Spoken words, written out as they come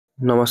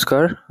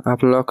নমস্কাৰ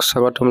আপোনালোক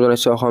স্বাগতম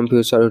জনাইছো অসম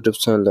ফিউচাৰ ইউটিউব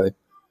চেনেললৈ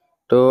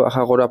তো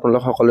আশা কৰোঁ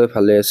আপোনালোক সকলোৱে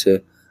ভালে আছে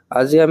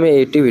আজি আমি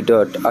এইটো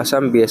ভিডিঅ'ত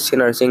আসাম BSc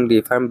নাৰ্ছিং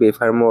D.pharm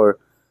B.pharমৰ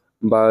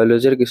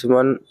বায়োলজিৰ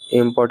কিছুমান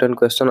ইম্পৰ্টেন্ট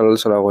কোৱেশ্চন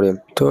আলোচনা কৰিম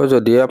তো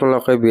যদি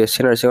আপোনালোকে BSc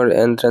নাৰ্ছিংৰ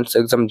এন্ট্ৰেন্স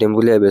এক্সাম দিম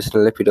বুলি ভাবি আছে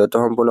তেন্তে ভিডিঅ'টো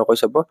সম্পূৰ্ণকৈ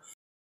চাব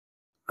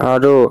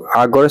আৰু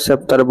আগৰ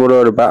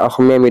চেপ্টাৰবোৰৰ বা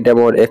অসমীয়া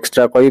মিডিয়ামৰ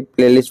এক্সট্ৰাকৈ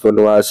প্লেলিষ্ট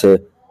বনোৱা আছে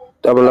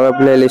তো আপোনালোকে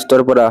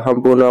প্লেলিষ্টৰ পৰা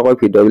সম্পূৰ্ণকৈ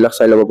ভিডিঅ'বিলাক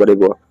চাই ল'ব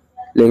পাৰিব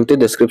লিংকটো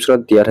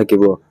ডেছক্ৰিপশ্যনত দিয়া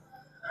থাকিব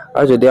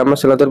আৰু যদি আমাৰ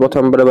চেনেলটোৰ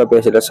প্ৰথমবাৰৰ বাবে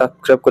আছে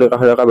সাবস্ক্ৰাইব কৰি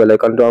কাষৰ থকা বেল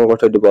আইকনটো অন কৰি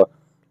থৈ দিব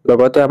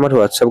লগতে আমাৰ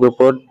হোৱাটছআপ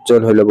গ্ৰুপত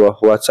জয়েন হৈ ল'ব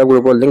হোৱাটছআপ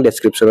গ্ৰুপৰ লিংক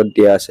ডেছক্ৰিপশ্যনত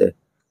দিয়া আছে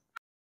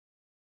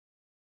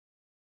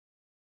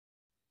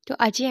তো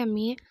আজি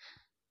আমি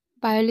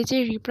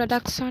বায়োলজিৰ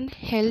ৰিপ্ৰডাকশ্যন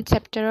হেল্থ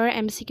চেপ্টাৰৰ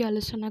MCQ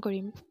আলোচনা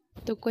কৰিম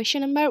তো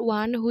question number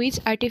 1 which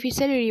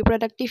artificial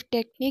reproductive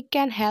technique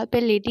can help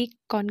a lady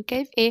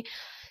concave a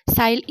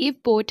child if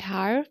both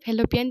her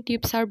fallopian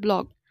tubes R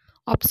block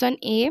option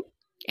A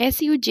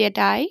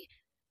SUZI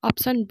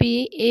option B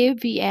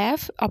AVF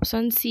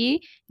option C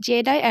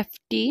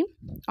ZIFT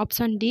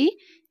option D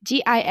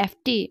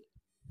GIFT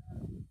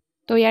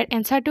তো ইয়াৰ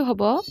এনসাৰটো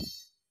হ'ব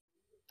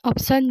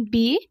option B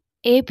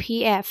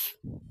AVF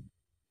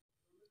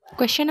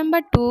Question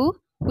number 2.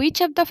 Which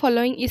of the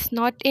following is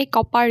not a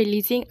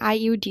copper-releasing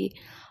IUD?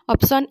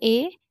 Option A,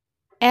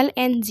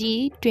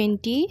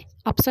 LNG20.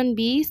 Option B,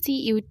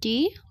 CUT.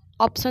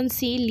 Option C,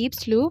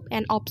 lips loop.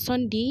 And option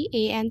D,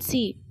 ANC.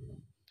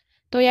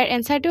 So, your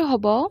answer to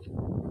hobo.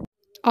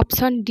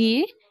 Option D,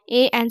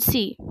 A and C.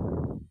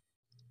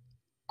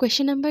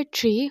 Question number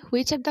 3.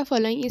 Which of the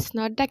following is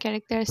not the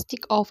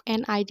characteristic of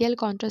an ideal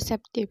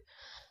contraceptive?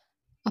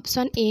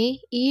 Option A,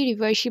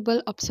 irreversible.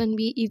 Option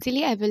B,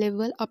 easily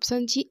available.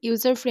 Option C,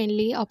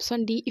 user-friendly.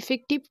 Option D,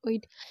 effective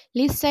with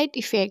least side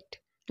effect.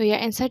 So, your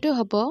answer to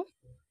hobo.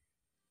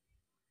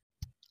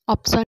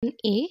 Option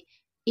A,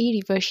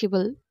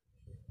 irreversible.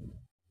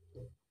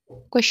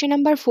 Question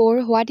number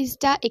 4. What is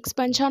the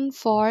expansion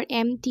for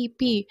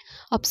MTP?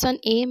 Option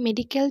A,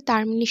 medical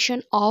termination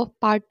of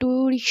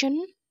parturition.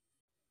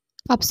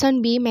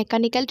 Option B,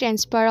 mechanical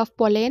transfer of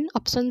pollen.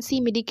 Option C,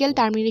 medical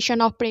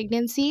termination of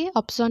pregnancy.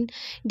 Option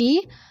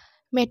D,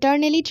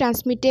 maternally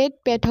transmitted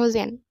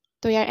pathogen.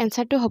 So, your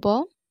answer to hobo.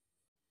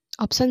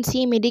 Option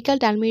C, medical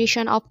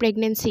termination of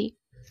pregnancy.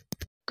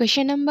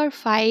 Question number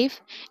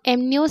 5.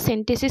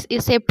 Amniocentesis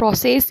is a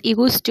process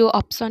used to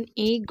option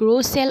A,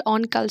 grow cell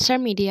on culture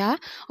media.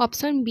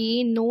 Option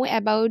B, know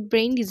about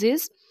brain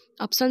disease.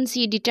 Option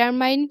C,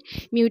 determine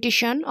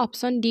mutation.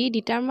 Option D,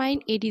 determine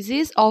a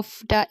disease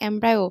of the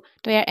embryo.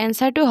 So, your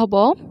answer to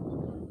hobo.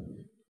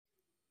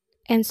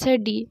 Answer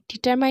D,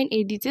 determine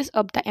a disease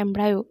of the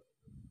embryo.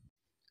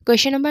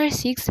 Question number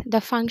 6.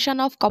 The function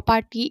of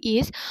copper T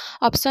is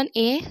option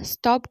A,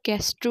 stop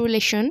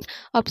gastrulation.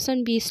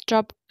 Option B,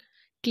 stop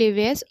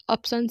cleavage.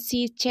 Option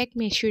C, check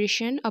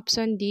maturation.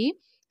 Option D,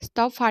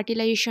 stop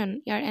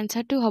fertilization. Your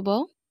answer to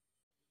hobo.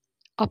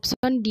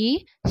 Option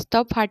D,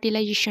 stop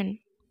fertilization.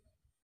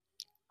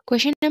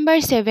 Question number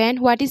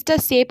 7. What is the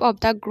shape of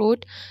the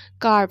growth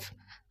curve?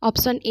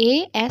 Option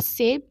A, S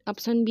shape.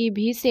 Option B,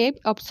 V shape.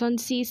 Option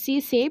C,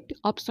 C shape.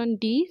 Option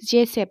D,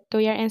 J shape. So,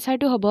 your answer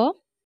to hobo.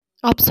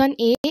 Option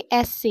A,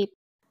 S shape.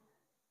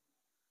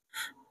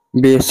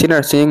 BSc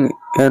nursing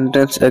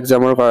entrance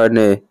এক্সামৰ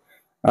কাৰণে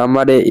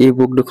আমাৰ এই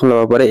ebook দুখন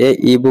ল'ব পাৰে এই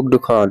ebook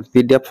দুখন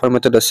PDF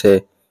ফৰ্মেটত আছে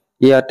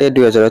ইয়াতে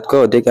 2000তকৈ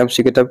অধিক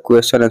MCQ টাইপ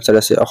কুৱেশ্চন আনসাৰ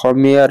আছে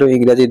অসমীয়া আৰু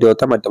ইংৰাজী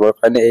দুয়োটা মাধ্যমৰ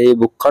কাৰণে এই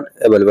বুকখন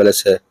এভেইলেবল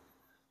আছে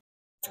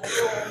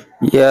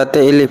ইয়াতে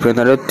 11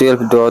 আৰু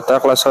 12 দুয়োটা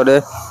ক্লাছৰে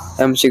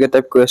MCQ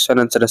টাইপ কুৱেশ্চন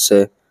আনসাৰ আছে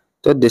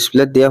তো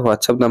ডিসপ্লেত দিয়া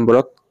WhatsApp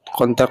নম্বৰত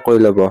কন্টাক্ট কৰি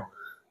ল'ব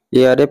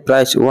ইয়াৰে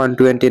প্ৰাইস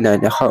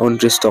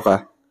 129 টকা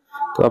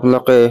তো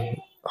আপোনালোকে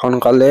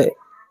সোনকালে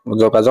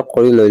যোগাযোগ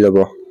কৰি লৈ ল'ব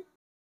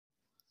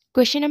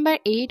Question number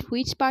 8.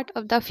 Which part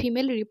of the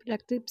female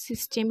reproductive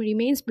system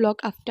remains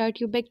blocked after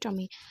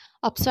tubectomy?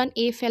 Option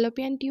A,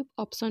 fallopian tube.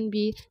 Option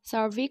B,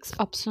 cervix.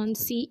 Option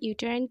C,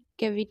 uterine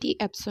cavity.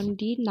 Option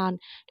D, none.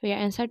 So, your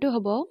answer to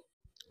hobo.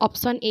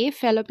 Option A,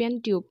 fallopian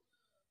tube.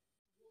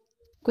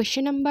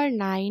 Question number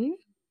 9.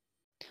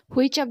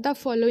 Which of the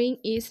following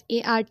is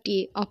ART?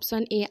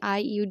 Option A,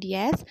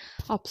 IUDs.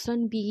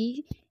 Option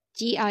B,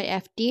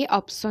 GIFT.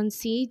 Option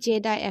C,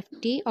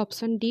 ZIFT.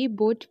 Option D,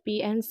 both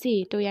P and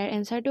C. So, your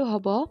answer to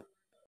hobo.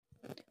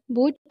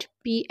 Both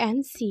P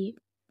and C.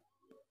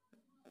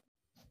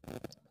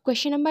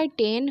 Question number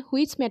 10.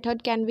 Which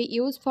method can be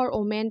used for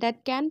women that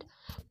can't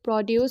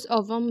produce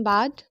ovum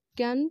but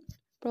can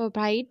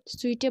provide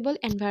suitable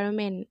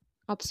environment?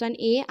 Option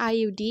A,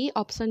 IUD.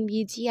 Option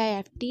B,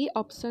 GIFT.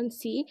 Option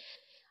C,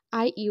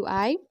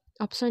 IUI.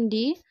 Option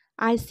D,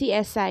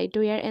 ICSI.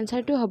 So, your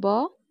answer to hobo.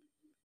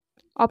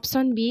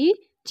 Option B,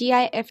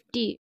 GIFT.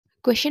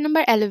 Question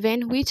number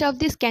 11. Which of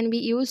these can be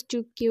used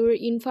to cure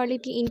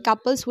infertility in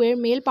couples where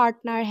male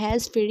partner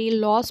has very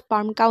low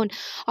sperm count?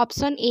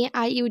 Option A,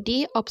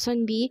 IUD.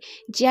 Option B,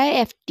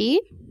 GIFT.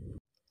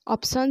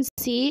 Option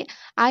C,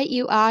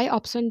 IUI.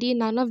 Option D,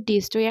 none of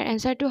these. So, your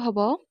answer to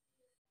hobo.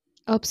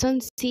 Option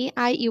C,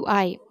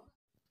 IUI.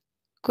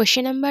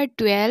 Question number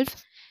 12.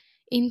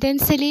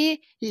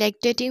 Intensely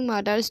lactating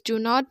mothers do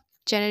not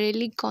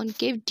generally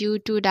conceive due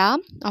to the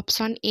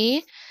option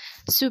A.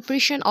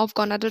 Suppression of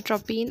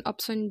gonadotropin.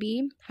 Option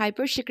B.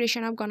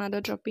 Hypersecretion of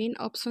gonadotropin.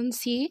 Option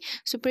C.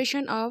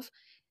 Suppression of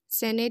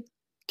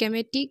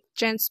gametic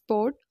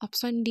transport.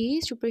 Option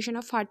D. Suppression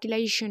of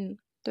fertilization.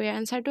 So your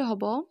answer to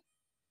hobo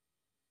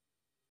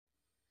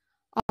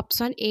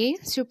option A.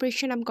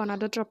 Suppression of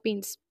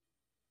gonadotropins.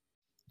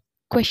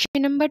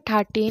 Question number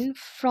 13.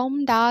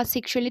 From the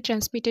sexually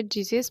transmitted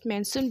disease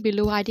mentioned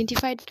below,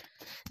 identify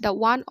the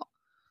one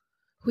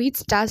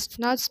which does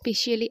not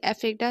specially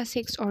affect the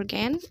sex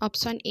organ.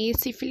 Option A.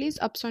 Syphilis.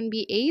 Option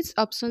B. AIDS.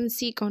 Option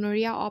C.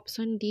 Gonorrhea.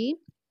 Option D.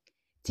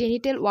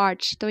 Genital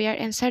warts. So your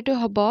answer to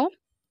hobo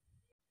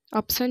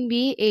option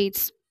B.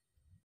 AIDS.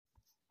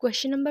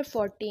 Question number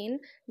 14.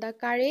 The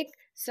correct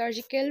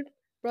surgical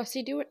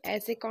procedure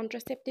as a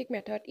contraceptive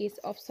method is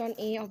option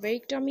A.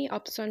 Ovarectomy.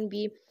 Option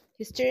B.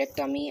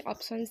 Hysterectomy.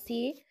 Option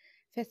C.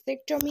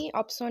 Vasectomy.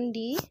 Option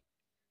D.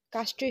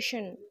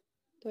 Castration.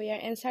 So your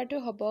answer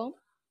to hobo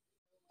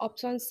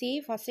option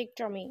C.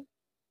 Vasectomy.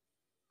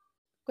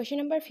 Question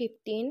number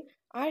 15.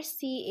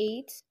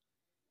 RCH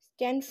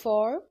stand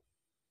for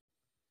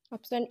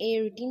option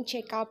A. Routine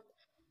checkup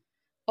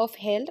of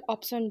health.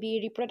 Option B.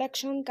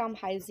 Reproduction cum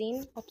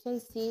hygiene. Option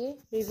C.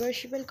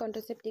 Reversible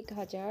contraceptive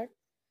hazard.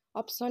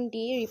 Option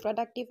D.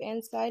 Reproductive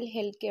and child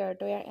health care.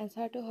 So your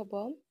answer to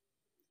hobo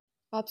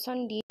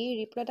option D.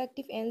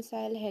 Reproductive and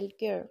child health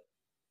care.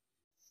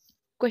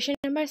 Question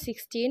number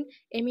 16.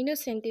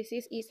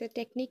 Amniosynthesis is a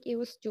technique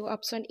used to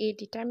option A.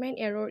 Determine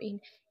error in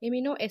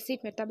amino acid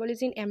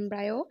metabolism in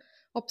embryo.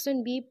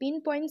 Option B.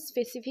 Pinpoint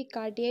specific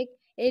cardiac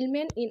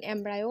ailment in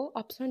embryo.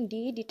 Option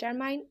D.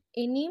 Determine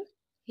any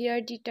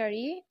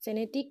hereditary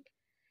genetic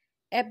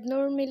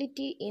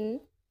abnormality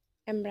in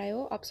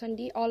embryo. Option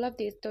D. All of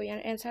this. So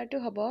your answer to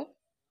hobo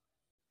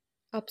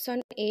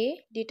option A.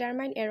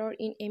 Determine error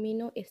in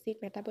amino acid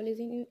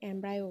metabolism in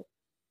embryo.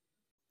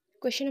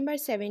 Question number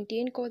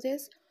 17.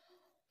 Causes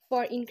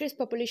for increased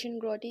population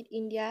growth in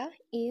India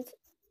is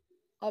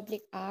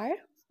R.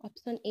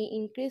 Option A.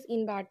 Increase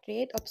in birth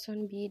rate.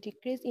 Option B.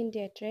 Decrease in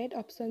death rate.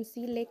 Option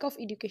C. Lack of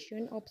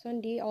education. Option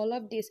D. All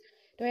of this.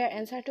 So your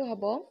answer to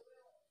hobo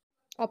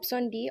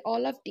option D.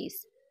 All of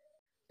these.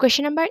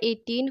 Question number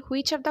 18.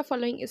 Which of the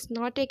following is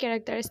not a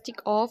characteristic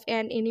of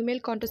an animal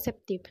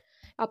contraceptive?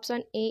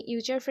 Option A.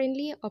 User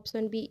friendly.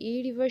 Option B.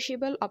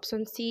 Irreversible.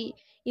 Option C.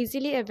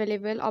 Easily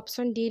available.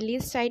 Option D.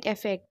 Least side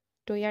effect.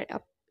 So your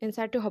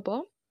answer to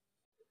hobo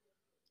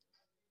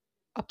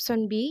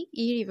option B.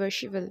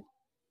 Irreversible.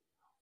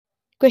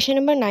 Question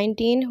number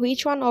 19.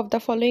 Which one of the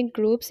following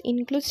groups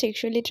includes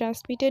sexually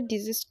transmitted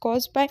disease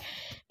caused by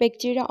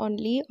bacteria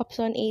only?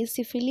 Option A.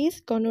 Syphilis,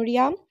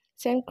 gonorrhea,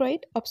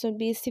 chancroid. Option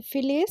B.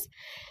 Syphilis,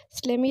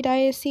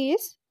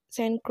 chlamydiasis,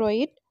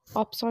 chancroid.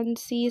 Option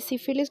C.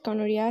 Syphilis,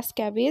 gonorrhea,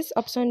 scabies.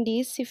 Option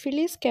D.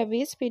 Syphilis,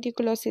 scabies,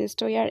 pediculosis.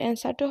 So your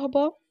answer to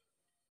hobo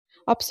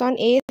option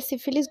A.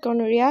 Syphilis,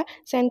 gonorrhea,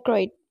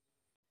 chancroid.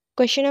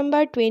 Question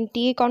number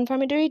 20.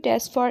 Confirmatory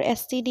test for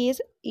STDs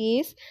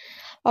is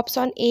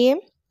option A.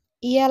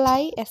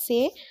 ELI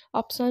assay.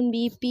 Option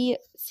B.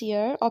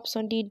 PCR.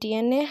 Option D.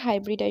 DNA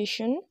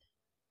hybridization.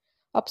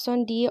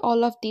 Option D.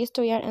 All of these.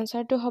 So your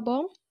answer to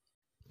hobo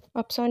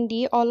option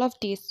D. All of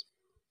these.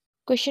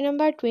 Question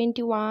number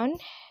 21.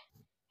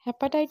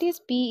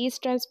 Hepatitis B is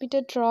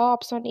transmitted through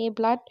option A.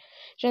 Blood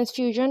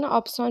transfusion.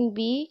 Option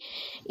B.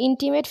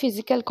 Intimate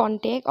physical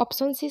contact.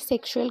 Option C.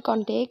 Sexual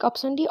contact.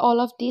 Option D. All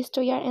of these. So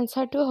your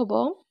answer to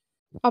hobo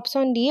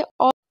option D.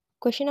 All.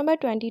 Question number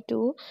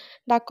 22.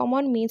 The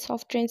common means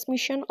of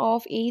transmission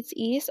of AIDS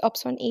is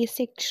option A.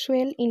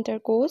 Sexual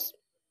intercourse.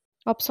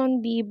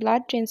 Option B.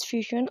 Blood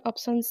transfusion.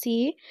 Option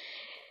C.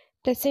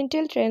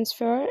 Placental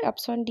transfer.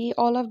 Option D.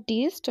 All of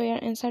these. So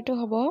your answer to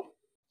hobo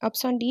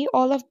option D.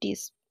 All of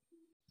these.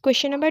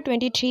 Question number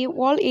 23.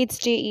 World AIDS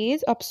Day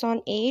is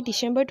option A.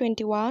 December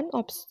 21.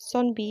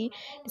 Option B.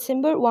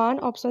 December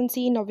 1. Option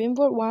C.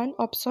 November 1.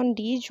 Option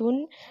D.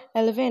 June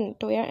 11.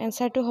 So your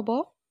answer to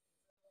hobo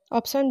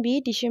option B.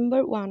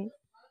 December 1.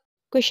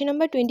 Question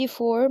number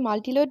 24.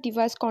 Multi-load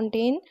device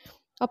contain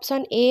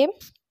option A.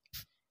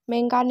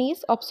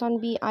 Manganese. Option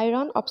B.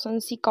 Iron.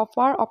 Option C.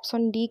 Copper.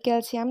 Option D.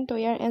 Calcium. So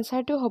your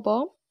answer to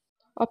hobo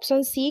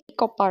option C.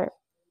 Copper.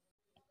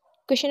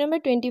 Question number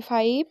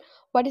 25.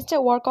 What is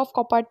the work of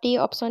copper T?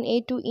 Option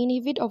A. To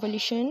inhibit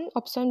ovulation.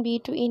 Option B.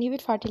 To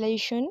inhibit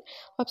fertilization.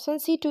 Option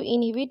C. To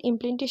inhibit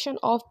implantation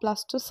of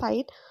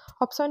blastocyte.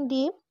 Option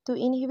D. To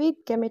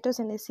inhibit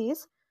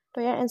gametogenesis.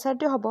 So your answer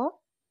to hobo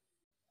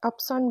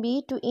option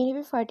B. To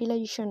inhibit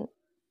fertilization.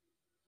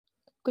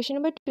 Question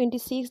number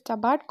 26. The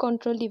birth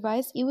control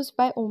device used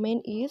by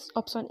women is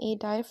option A.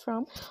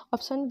 D.pharm.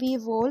 Option B.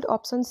 Volt.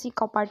 Option C.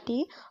 Copper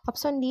T.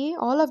 Option D.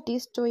 All of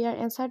these. So your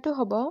answer to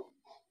hobo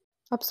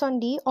option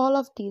D. All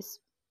of these.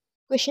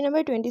 Question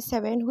number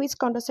 27. Which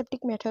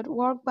contraceptive method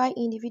work by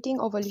inhibiting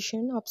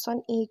ovulation?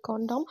 Option A.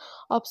 Condom.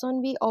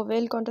 Option B.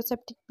 Oral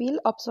contraceptive pill.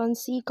 Option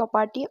C.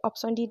 Copper T.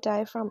 Option D.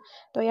 D.pharm.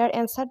 So your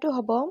answer to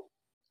hobo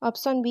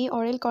option B.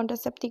 Oral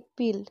contraceptive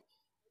pill.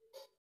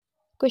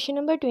 Question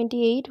number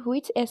 28.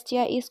 Which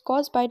STI is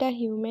caused by the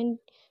human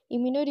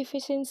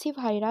immunodeficiency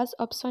virus?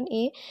 Option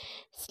A,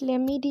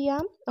 Chlamydia.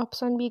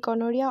 Option B,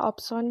 gonorrhea.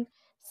 Option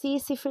C,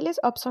 syphilis.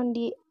 Option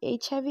D,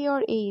 HIV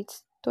or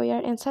AIDS. So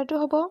your answer to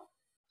hobo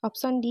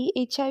option D,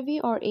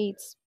 HIV or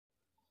AIDS.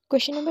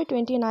 Question number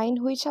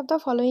 29. Which of the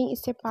following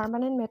is a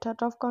permanent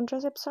method of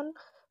contraception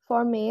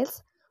for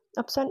males?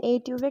 Option A,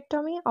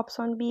 tubectomy.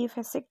 Option B,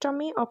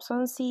 vasectomy.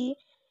 Option C,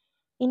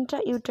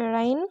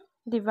 intrauterine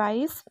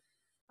device.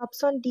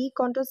 Option D,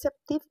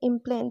 contraceptive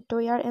implant. So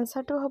your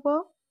answer to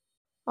hobo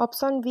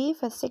option B,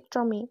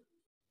 vasectomy.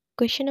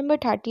 Question number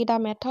 30. The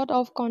method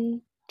of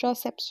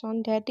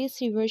contraception that is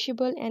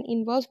reversible and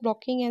involves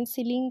blocking and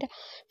sealing the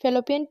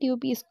fallopian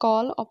tube is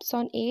called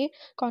option A,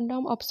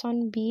 condom.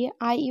 Option B,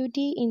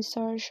 IUD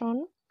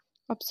insertion.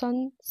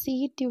 Option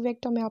C,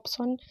 tubectomy.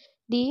 Option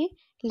D,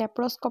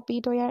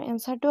 laparoscopy. So your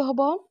answer to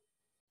hobo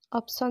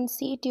option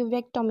C,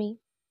 tubectomy.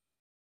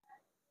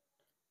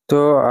 তো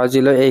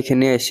আজিলৈ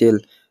এইখিনি আছিল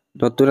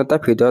নতুন এটা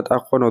ভিডিঅ'ত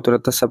আকৌ নতুন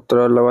এটা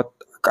চেপ্টাৰৰ লগত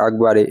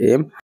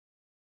আগবাঢ়িম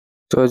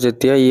তো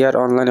যেতিয়া ইয়াৰ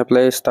অনলাইন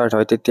এপ্লাই ষ্টাৰ্ট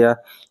হয় তেতিয়া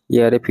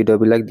ইয়াৰে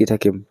ভিডিঅ'বিলাক দি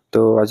থাকিম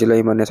তো আজিলৈ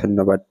ইমানে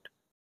ধন্যবাদ